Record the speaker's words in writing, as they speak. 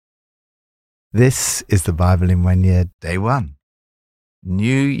This is the Bible in 1 Year, Day 1.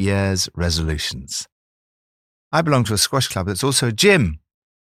 New Year's Resolutions. I belong to a squash club that's also a gym.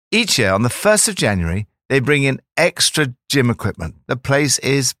 Each year, on the 1st of January, they bring in extra gym equipment. The place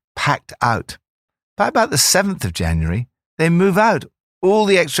is packed out. By about the 7th of January, they move out all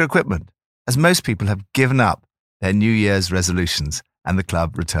the extra equipment, as most people have given up their New Year's resolutions and the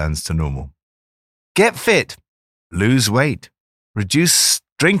club returns to normal. Get fit, lose weight, reduce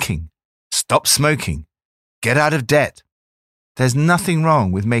drinking, stop smoking, get out of debt. There's nothing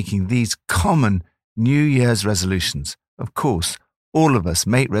wrong with making these common New Year's resolutions. Of course, all of us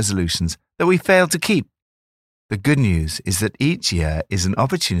make resolutions that we fail to keep. The good news is that each year is an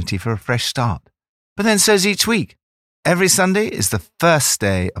opportunity for a fresh start. But then so's each week. Every Sunday is the first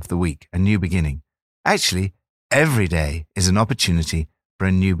day of the week, a new beginning. Actually, every day is an opportunity for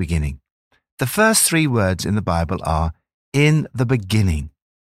a new beginning. The first 3 words in the Bible are, in the beginning.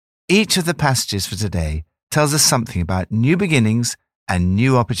 Each of the passages for today tells us something about new beginnings and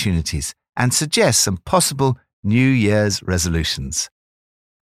new opportunities and suggests some possible New Year's resolutions.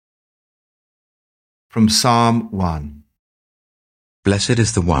 From Psalm 1. Blessed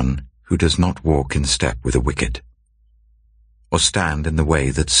is the one who does not walk in step with the wicked, or stand in the way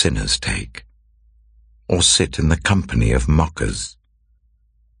that sinners take, or sit in the company of mockers,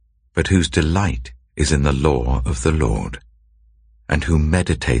 but whose delight is in the law of the Lord, and who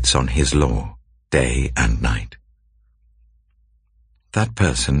meditates on his law day and night. That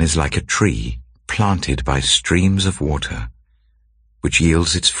person is like a tree planted by streams of water, which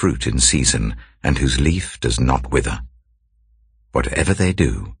yields its fruit in season, and whose leaf does not wither. Whatever they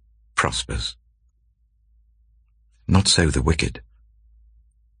do prospers. Not so the wicked.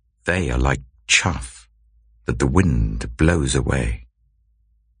 They are like chaff that the wind blows away.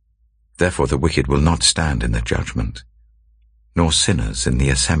 Therefore the wicked will not stand in the judgment, nor sinners in the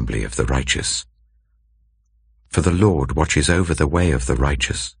assembly of the righteous. For the Lord watches over the way of the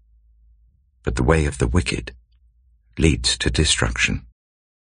righteous, but the way of the wicked leads to destruction.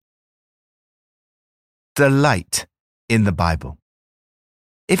 Delight in the Bible.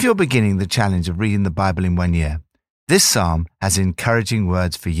 If you're beginning the challenge of reading the Bible in 1 year, this psalm has encouraging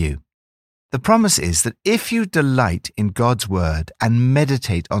words for you. The promise is that if you delight in God's word and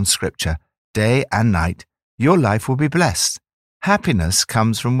meditate on Scripture day and night, your life will be blessed. Happiness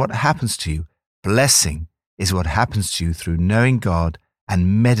comes from what happens to you. Blessing is what happens to you through knowing God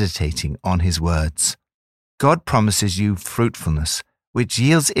and meditating on His words. God promises you fruitfulness, which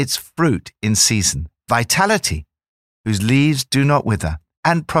yields its fruit in season, vitality, whose leaves do not wither,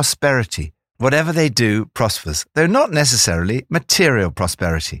 and prosperity. Whatever they do prospers, though not necessarily material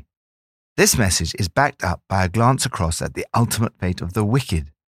prosperity. This message is backed up by a glance across at the ultimate fate of the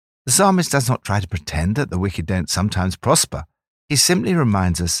wicked. The psalmist does not try to pretend that the wicked don't sometimes prosper. He simply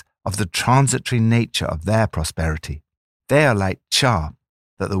reminds us of the transitory nature of their prosperity. They are like chaff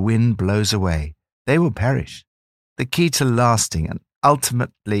that the wind blows away. They will perish. The key to lasting and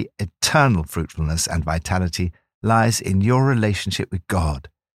ultimately eternal fruitfulness and vitality lies in your relationship with God.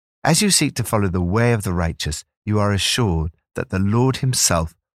 As you seek to follow the way of the righteous, you are assured that the Lord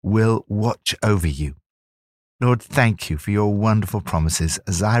Himself will watch over you. Lord, thank you for your wonderful promises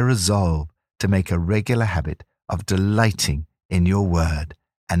as I resolve to make a regular habit of delighting in your word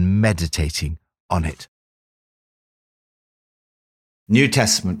and meditating on it. New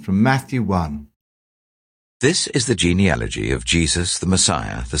Testament from Matthew 1. This is the genealogy of Jesus the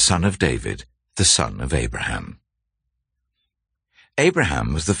Messiah, the son of David, the son of Abraham.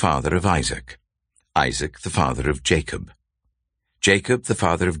 Abraham was the father of Isaac, Isaac the father of Jacob, Jacob the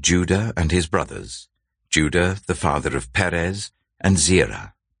father of Judah and his brothers, Judah the father of Perez and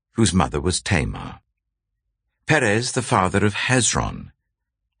Zerah, whose mother was Tamar, Perez the father of Hezron,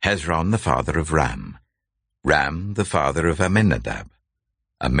 Hezron the father of Ram, Ram the father of Amminadab,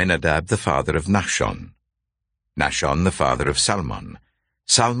 Amminadab the father of Nahshon, Nahshon the father of Salmon,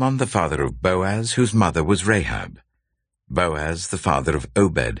 Salmon the father of Boaz, whose mother was Rahab, Boaz the father of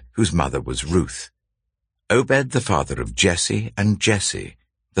Obed, whose mother was Ruth, Obed the father of Jesse, and Jesse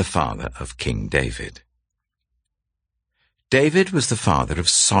the father of King David. David was the father of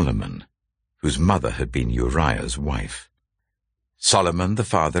Solomon, whose mother had been Uriah's wife. Solomon the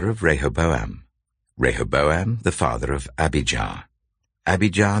father of Rehoboam, Rehoboam the father of Abijah,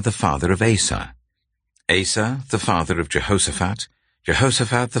 Abijah the father of Asa, Asa the father of Jehoshaphat,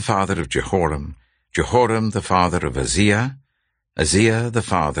 Jehoshaphat the father of Jehoram, Jehoram the father of Aziah, Aziah the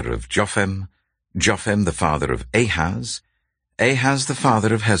father of Jotham, Jotham the father of Ahaz, Ahaz the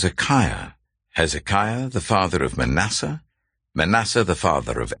father of Hezekiah, Hezekiah the father of Manasseh, Manasseh the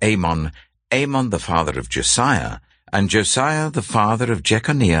father of Amon, Amon the father of Josiah, and Josiah the father of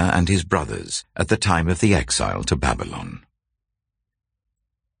Jeconiah and his brothers at the time of the exile to Babylon.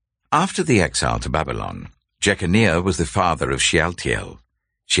 After the exile to Babylon, Jeconiah was the father of Shealtiel,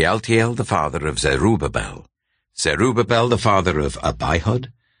 Shealtiel the father of Zerubbabel, Zerubbabel the father of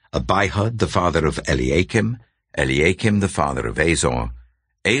Abihud, Abihud the father of Eliakim, Eliakim the father of Azor,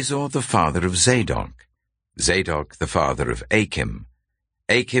 Azor the father of Zadok, Zadok the father of Achim,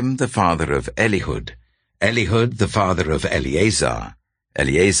 Achim the father of Elihud, Elihud the father of Eleazar,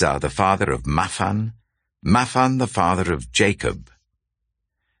 Eleazar the father of Maphan, Maphan the father of Jacob,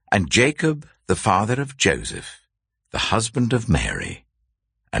 and Jacob the father of Joseph, the husband of Mary,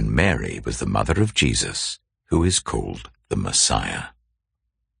 and Mary was the mother of Jesus, who is called the Messiah.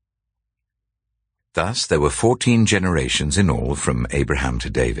 Thus there were 14 generations in all from Abraham to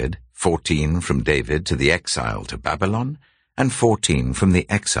David, 14 from David to the exile to Babylon, and 14 from the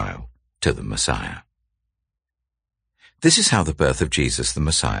exile to the Messiah. This is how the birth of Jesus the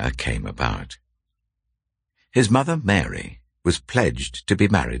Messiah came about. His mother Mary was pledged to be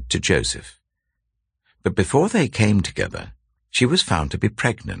married to Joseph. But before they came together, she was found to be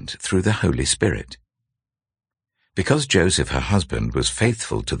pregnant through the Holy Spirit. Because Joseph, her husband, was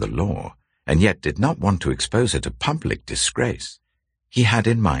faithful to the law, and yet did not want to expose her to public disgrace, he had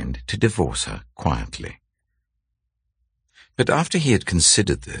in mind to divorce her quietly. But after he had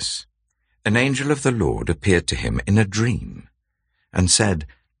considered this, an angel of the Lord appeared to him in a dream, and said,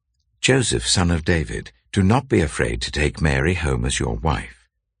 "Joseph, son of David, do not be afraid to take Mary home as your wife,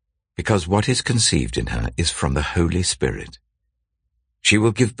 because what is conceived in her is from the Holy Spirit. She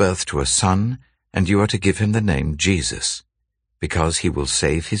will give birth to a son, and you are to give him the name Jesus, because he will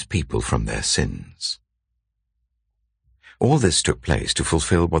save his people from their sins." All this took place to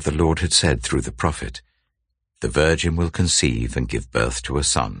fulfill what the Lord had said through the prophet, "The virgin will conceive and give birth to a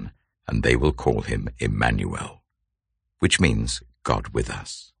son, and they will call him Emmanuel," which means God with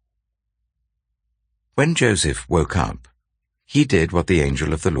us. When Joseph woke up, he did what the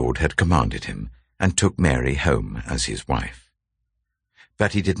angel of the Lord had commanded him, and took Mary home as his wife.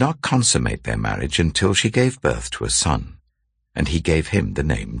 But he did not consummate their marriage until she gave birth to a son, and he gave him the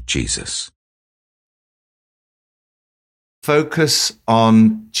name Jesus. Focus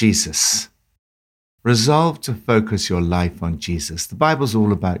on Jesus. Resolve to focus your life on Jesus. The Bible's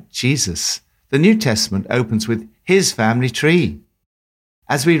all about Jesus. The New Testament opens with his family tree.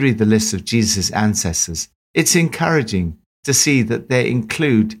 As we read the list of Jesus' ancestors, it's encouraging to see that they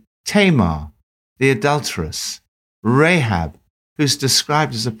include Tamar, the adulteress, Rahab, who's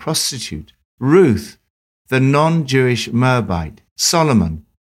described as a prostitute, Ruth, the non-Jewish Moabite, Solomon,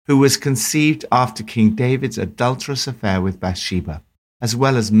 who was conceived after King David's adulterous affair with Bathsheba, as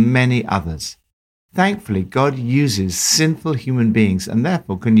well as many others. Thankfully, God uses sinful human beings and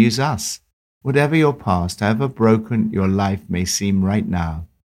therefore can use us. Whatever your past, however broken your life may seem right now,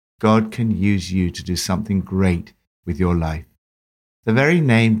 God can use you to do something great with your life. The very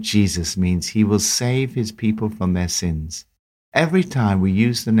name Jesus means he will save his people from their sins. Every time we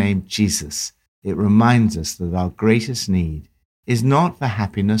use the name Jesus, it reminds us that our greatest need is not for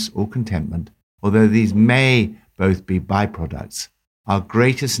happiness or contentment, although these may both be byproducts. Our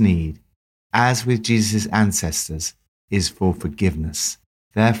greatest need, as with Jesus' ancestors, is for forgiveness.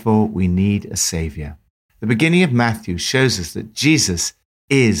 Therefore, we need a Savior. The beginning of Matthew shows us that Jesus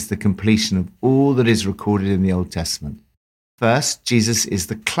is the completion of all that is recorded in the Old Testament. First, Jesus is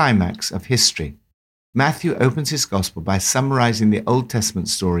the climax of history. Matthew opens his gospel by summarizing the Old Testament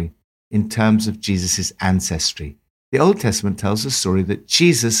story in terms of Jesus' ancestry. The Old Testament tells the story that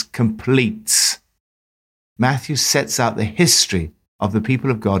Jesus completes. Matthew sets out the history of the people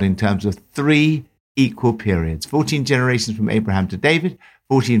of God in terms of 3 equal periods: 14 generations from Abraham to David,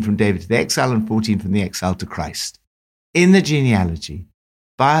 14 from David to the exile, and 14 from the exile to Christ. In the genealogy,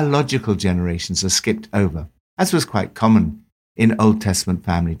 biological generations are skipped over, as was quite common in Old Testament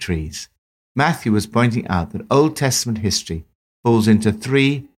family trees. Matthew was pointing out that Old Testament history falls into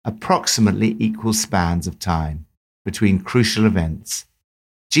 3 approximately equal spans of time between crucial events.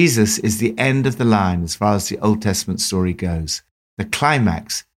 Jesus is the end of the line as far as the Old Testament story goes. The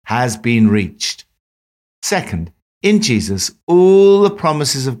climax has been reached. Second, in Jesus, all the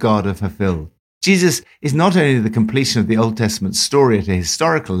promises of God are fulfilled. Jesus is not only the completion of the Old Testament story at a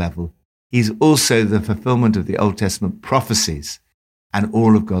historical level, he's also the fulfillment of the Old Testament prophecies and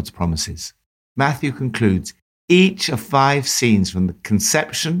all of God's promises. Matthew concludes each of 5 scenes from the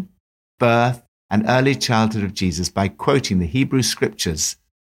conception, birth, and early childhood of Jesus by quoting the Hebrew scriptures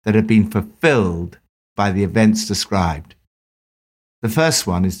that have been fulfilled by the events described. The first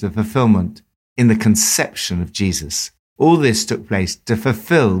one is the fulfillment in the conception of Jesus. All this took place to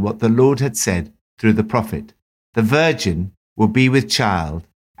fulfill what the Lord had said through the prophet. The virgin will be with child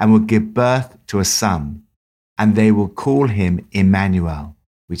and will give birth to a son, and they will call him Emmanuel,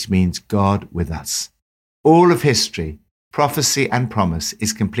 which means God with us. All of history, prophecy and promise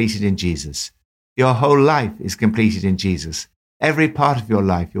is completed in Jesus. Your whole life is completed in Jesus. Every part of your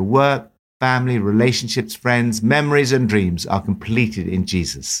life, your work, family, relationships, friends, memories and dreams are completed in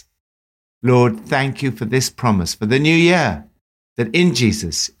Jesus. Lord, thank you for this promise for the new year, that in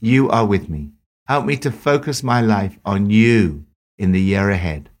Jesus you are with me. Help me to focus my life on you in the year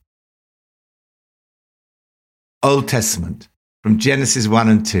ahead. Old Testament, from Genesis 1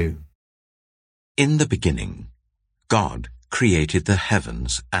 and 2. In the beginning, God created the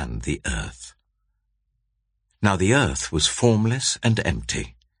heavens and the earth. Now the earth was formless and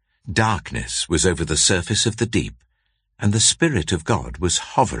empty. Darkness was over the surface of the deep, and the Spirit of God was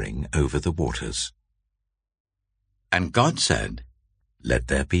hovering over the waters. And God said, "Let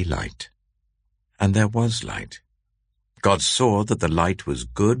there be light." And there was light. God saw that the light was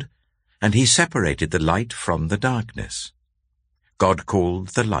good, and he separated the light from the darkness. God called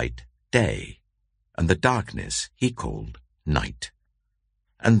the light day, and the darkness he called night.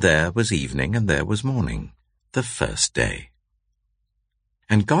 And there was evening and there was morning, the first day.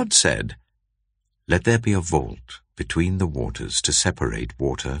 And God said, "Let there be a vault between the waters to separate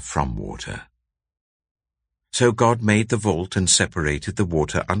water from water." So God made the vault and separated the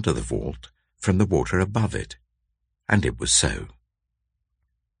water under the vault from the water above it, and it was so.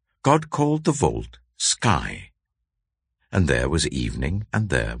 God called the vault sky, and there was evening and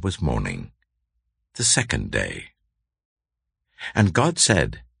there was morning, the second day. And God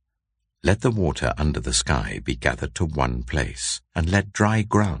said, "Let the water under the sky be gathered to one place, and let dry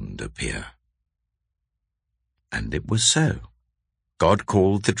ground appear." And it was so. God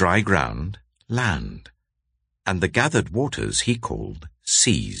called the dry ground land, and the gathered waters he called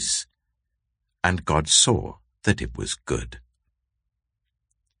seas. And God saw that it was good.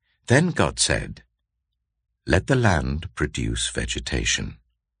 Then God said, "Let the land produce vegetation,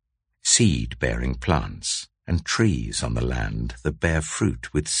 seed-bearing plants, and trees on the land that bear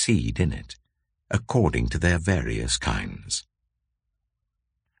fruit with seed in it, according to their various kinds."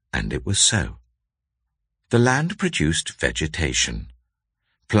 And it was so. The land produced vegetation,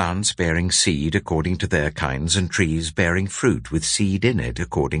 plants bearing seed according to their kinds, and trees bearing fruit with seed in it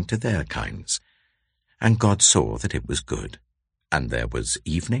according to their kinds. And God saw that it was good. And there was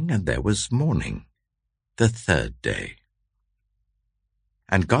evening and there was morning, the third day.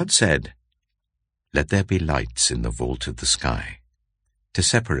 And God said, "Let there be lights in the vault of the sky, to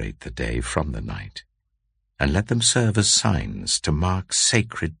separate the day from the night, and let them serve as signs to mark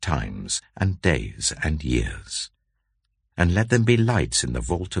sacred times and days and years. And let them be lights in the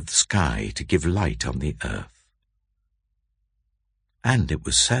vault of the sky to give light on the earth." And it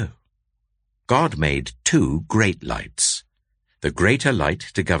was so. God made 2 great lights, the greater light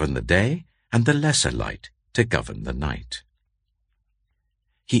to govern the day, and the lesser light to govern the night.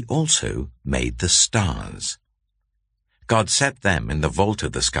 He also made the stars. God set them in the vault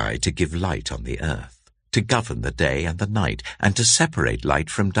of the sky to give light on the earth, to govern the day and the night, and to separate light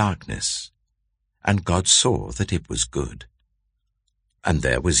from darkness. And God saw that it was good. And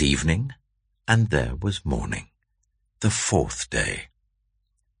there was evening, and there was morning, the 4th day.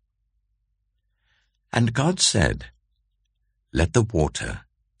 And God said, "Let the water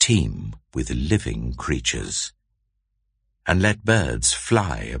teem with living creatures, and let birds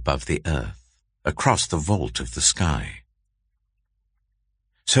fly above the earth, across the vault of the sky."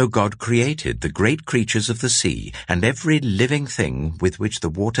 So God created the great creatures of the sea, and every living thing with which the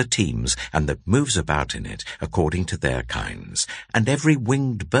water teems and that moves about in it, according to their kinds, and every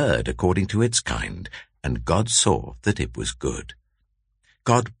winged bird according to its kind. And God saw that it was good.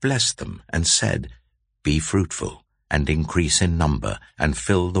 God blessed them and said, "Be fruitful, and increase in number, and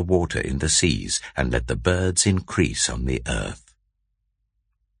fill the water in the seas, and let the birds increase on the earth."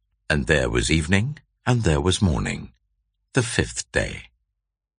 And there was evening, and there was morning, the 5th day.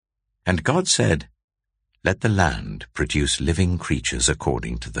 And God said, "Let the land produce living creatures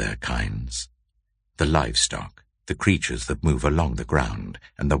according to their kinds, the livestock, the creatures that move along the ground,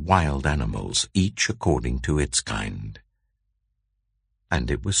 and the wild animals, each according to its kind."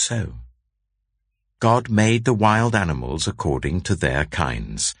 And it was so. God made the wild animals according to their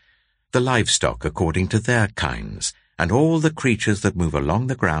kinds, the livestock according to their kinds, and all the creatures that move along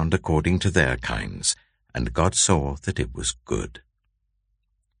the ground according to their kinds. And God saw that it was good.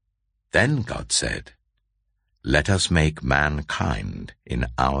 Then God said, "Let us make mankind in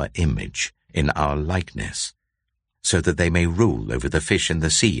our image, in our likeness, so that they may rule over the fish in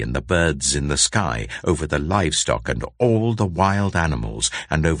the sea and the birds in the sky, over the livestock and all the wild animals,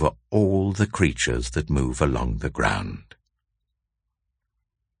 and over all the creatures that move along the ground.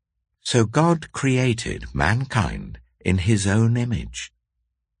 So God created mankind in his own image.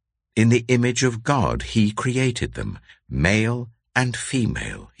 In the image of God he created them, male and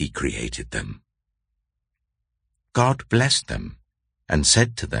female he created them. God blessed them and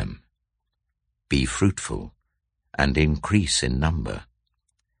said to them, "Be fruitful and increase in number.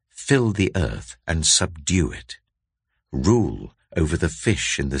 Fill the earth and subdue it. Rule over the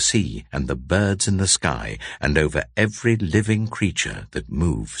fish in the sea and the birds in the sky, and over every living creature that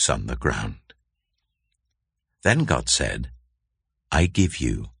moves on the ground." Then God said, "I give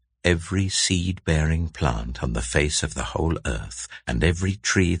you every seed-bearing plant on the face of the whole earth, and every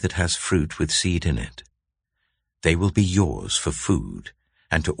tree that has fruit with seed in it. They will be yours for food,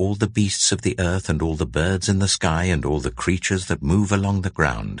 and to all the beasts of the earth and all the birds in the sky and all the creatures that move along the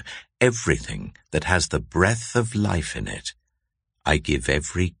ground, everything that has the breath of life in it, I give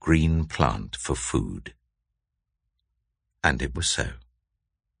every green plant for food." And it was so.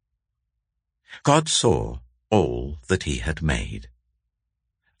 God saw all that he had made,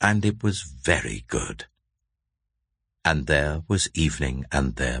 and it was very good. And there was evening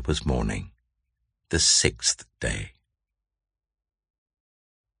and there was morning, the 6th day.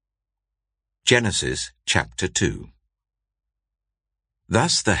 Genesis chapter 2.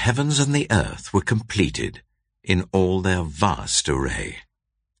 Thus the heavens and the earth were completed in all their vast array.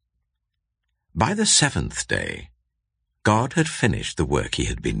 By the 7th day, God had finished the work he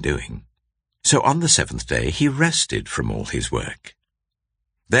had been doing. So on the 7th day he rested from all his work.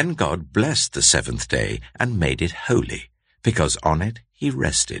 Then God blessed the 7th day and made it holy, because on it he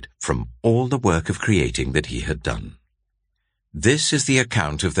rested from all the work of creating that he had done. This is the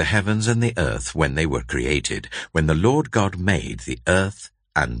account of the heavens and the earth when they were created, when the Lord God made the earth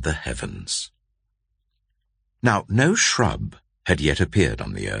and the heavens. Now no shrub had yet appeared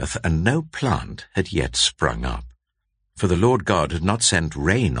on the earth, and no plant had yet sprung up. For the Lord God had not sent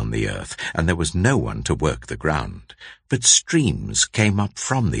rain on the earth, and there was no one to work the ground. But streams came up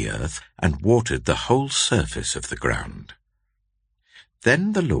from the earth and watered the whole surface of the ground.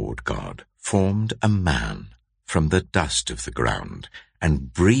 Then the Lord God formed a man from the dust of the ground,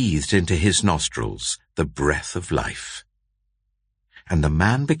 and breathed into his nostrils the breath of life. And the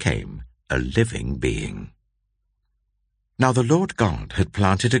man became a living being. Now the Lord God had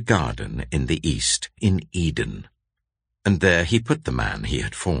planted a garden in the east, in Eden, and there he put the man he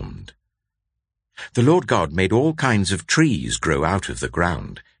had formed. The Lord God made all kinds of trees grow out of the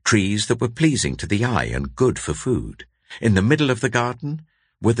ground, trees that were pleasing to the eye and good for food. In the middle of the garden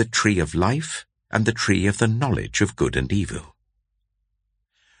were the tree of life and the tree of the knowledge of good and evil.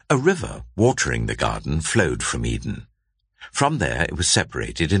 A river watering the garden flowed from Eden. From there it was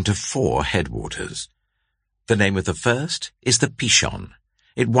separated into 4 headwaters. The name of the first is the Pishon.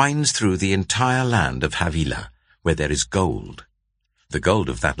 It winds through the entire land of Havilah, where there is gold. The gold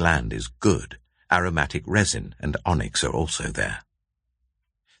of that land is good. Aromatic resin and onyx are also there.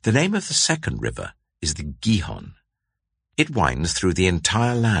 The name of the second river is the Gihon. It winds through the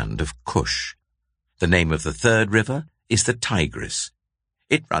entire land of Cush. The name of the third river is the Tigris.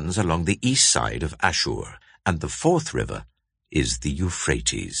 It runs along the east side of Ashur, and the fourth river is the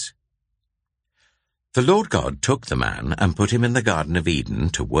Euphrates. The Lord God took the man and put him in the Garden of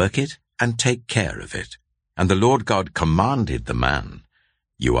Eden to work it and take care of it. And the Lord God commanded the man,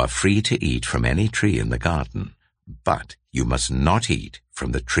 "You are free to eat from any tree in the garden, but you must not eat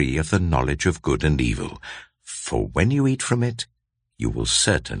from the tree of the knowledge of good and evil, for when you eat from it, you will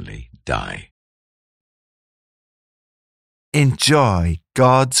certainly die." Enjoy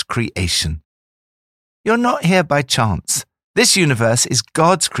God's creation. You're not here by chance. This universe is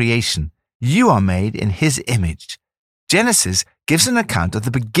God's creation. You are made in his image. Genesis gives an account of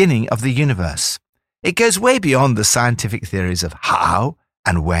the beginning of the universe. It goes way beyond the scientific theories of how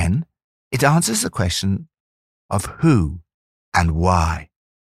and when. It answers the question of who and why.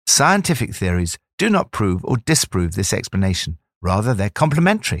 Scientific theories do not prove or disprove this explanation. Rather, they're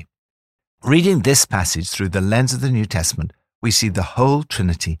complementary. Reading this passage through the lens of the New Testament, we see the whole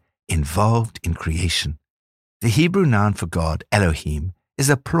Trinity involved in creation. The Hebrew noun for God, Elohim, is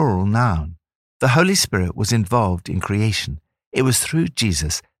a plural noun. The Holy Spirit was involved in creation. It was through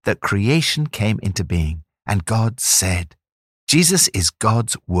Jesus that creation came into being, and God said. Jesus is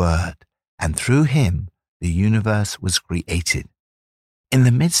God's Word, and through him the universe was created. In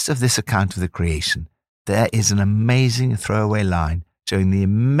the midst of this account of the creation, there is an amazing throwaway line showing the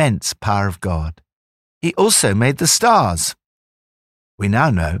immense power of God. He also made the stars. We now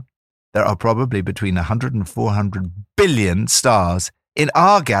know There are probably between 100 and 400 billion stars in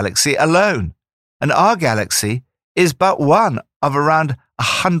our galaxy alone. And our galaxy is but one of around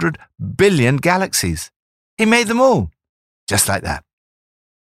 100 billion galaxies. He made them all, just like that.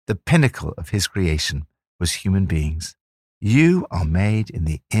 The pinnacle of his creation was human beings. You are made in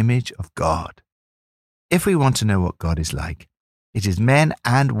the image of God. If we want to know what God is like, it is men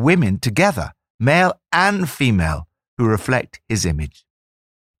and women together, male and female, who reflect his image.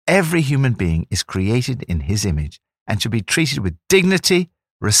 Every human being is created in his image and should be treated with dignity,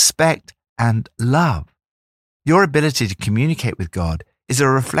 respect, and love. Your ability to communicate with God is a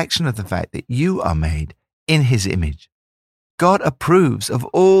reflection of the fact that you are made in his image. God approves of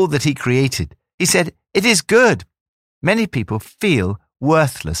all that he created. He said, "It is good." Many people feel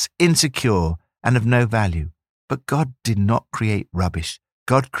worthless, insecure, and of no value. But God did not create rubbish.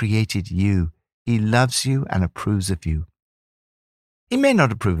 God created you. He loves you and approves of you. He may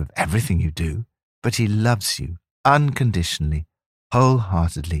not approve of everything you do, but he loves you unconditionally,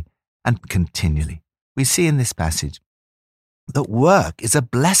 wholeheartedly, and continually. We see in this passage that work is a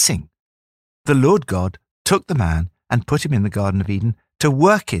blessing. The Lord God took the man and put him in the Garden of Eden to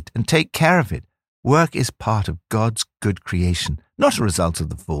work it and take care of it. Work is part of God's good creation, not a result of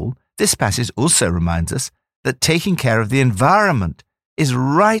the fall. This passage also reminds us that taking care of the environment is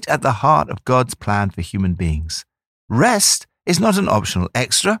right at the heart of God's plan for human beings. Rest is not an optional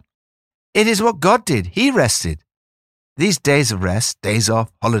extra. It is what God did. He rested. These days of rest, days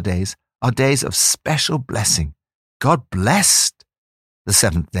off, holidays, are days of special blessing. God blessed the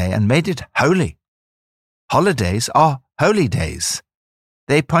seventh day and made it holy. Holidays are holy days.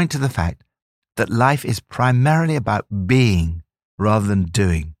 They point to the fact that life is primarily about being rather than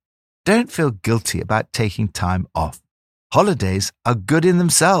doing. Don't feel guilty about taking time off. Holidays are good in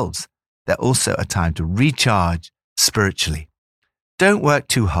themselves. They're also a time to recharge spiritually. Don't work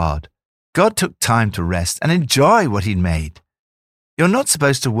too hard. God took time to rest and enjoy what he'd made. You're not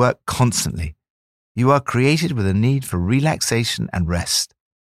supposed to work constantly. You are created with a need for relaxation and rest,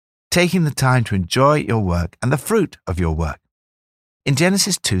 taking the time to enjoy your work and the fruit of your work. In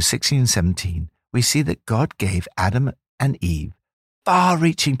Genesis 2:16 and 17, we see that God gave Adam and Eve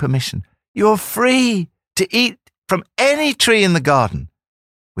far-reaching permission. You're free to eat from any tree in the garden,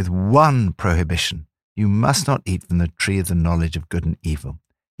 with one prohibition. You must not eat from the tree of the knowledge of good and evil.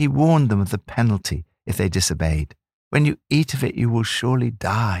 He warned them of the penalty if they disobeyed. When you eat of it, you will surely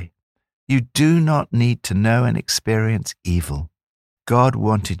die. You do not need to know and experience evil. God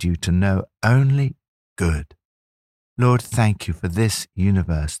wanted you to know only good. Lord, thank you for this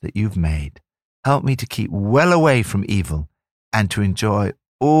universe that you've made. Help me to keep well away from evil and to enjoy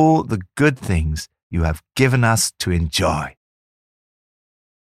all the good things you have given us to enjoy.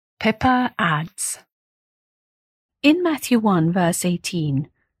 Pippa adds. In Matthew 1 verse 18,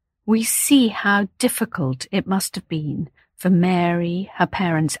 we see how difficult it must have been for Mary, her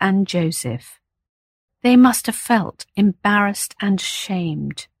parents, and Joseph. They must have felt embarrassed and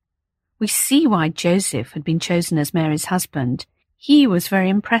ashamed. We see why Joseph had been chosen as Mary's husband. He was very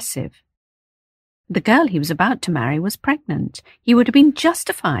impressive. The girl he was about to marry was pregnant. He would have been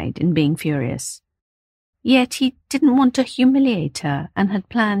justified in being furious. Yet he didn't want to humiliate her and had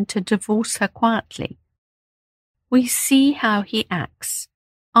planned to divorce her quietly. We see how he acts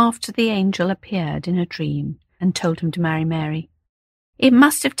after the angel appeared in a dream and told him to marry Mary. It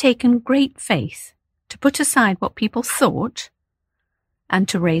must have taken great faith to put aside what people thought and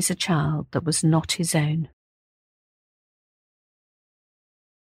to raise a child that was not his own.